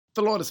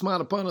The Lord has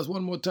smiled upon us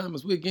one more time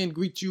as we again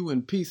greet you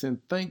in peace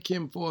and thank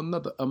Him for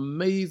another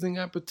amazing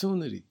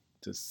opportunity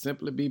to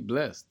simply be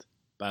blessed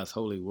by His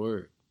holy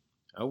word.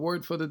 Our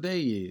word for the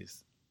day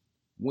is,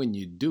 when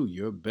you do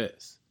your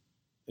best.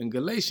 In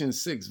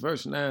Galatians 6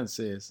 verse 9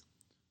 says,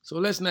 so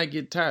let's not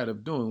get tired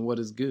of doing what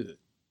is good.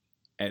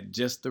 At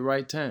just the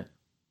right time,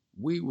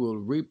 we will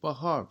reap a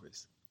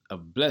harvest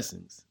of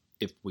blessings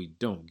if we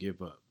don't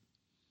give up.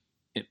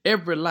 In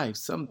every life,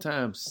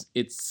 sometimes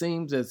it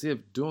seems as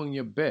if doing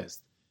your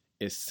best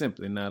is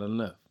simply not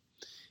enough.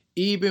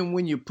 Even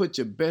when you put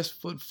your best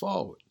foot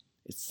forward,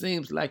 it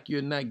seems like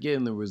you're not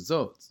getting the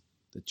results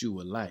that you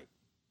would like.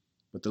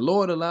 But the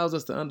Lord allows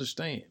us to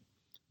understand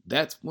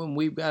that's when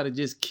we've got to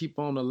just keep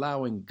on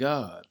allowing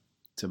God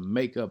to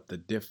make up the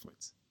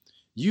difference.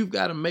 You've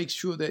got to make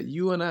sure that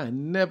you and I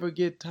never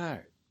get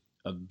tired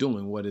of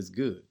doing what is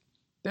good.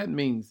 That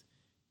means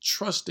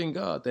trusting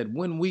God that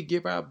when we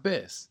give our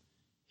best,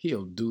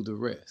 He'll do the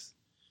rest.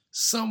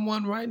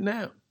 Someone right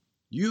now,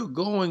 you're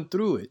going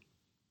through it,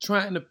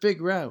 trying to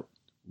figure out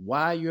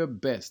why your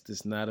best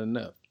is not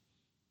enough.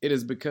 It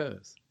is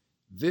because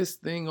this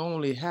thing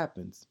only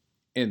happens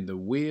in the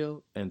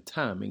will and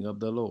timing of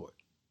the Lord.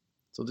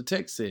 So the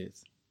text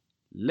says,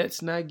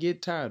 let's not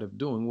get tired of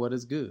doing what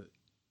is good.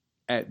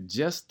 At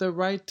just the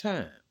right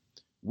time,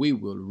 we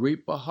will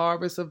reap a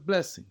harvest of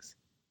blessings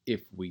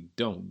if we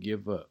don't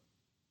give up.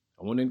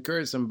 I want to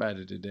encourage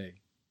somebody today.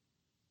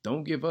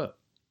 Don't give up.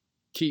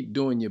 Keep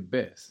doing your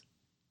best.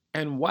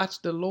 And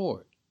watch the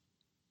Lord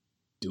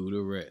do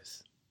the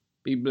rest.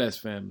 Be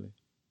blessed, family.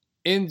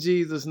 In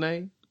Jesus'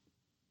 name,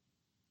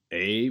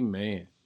 amen.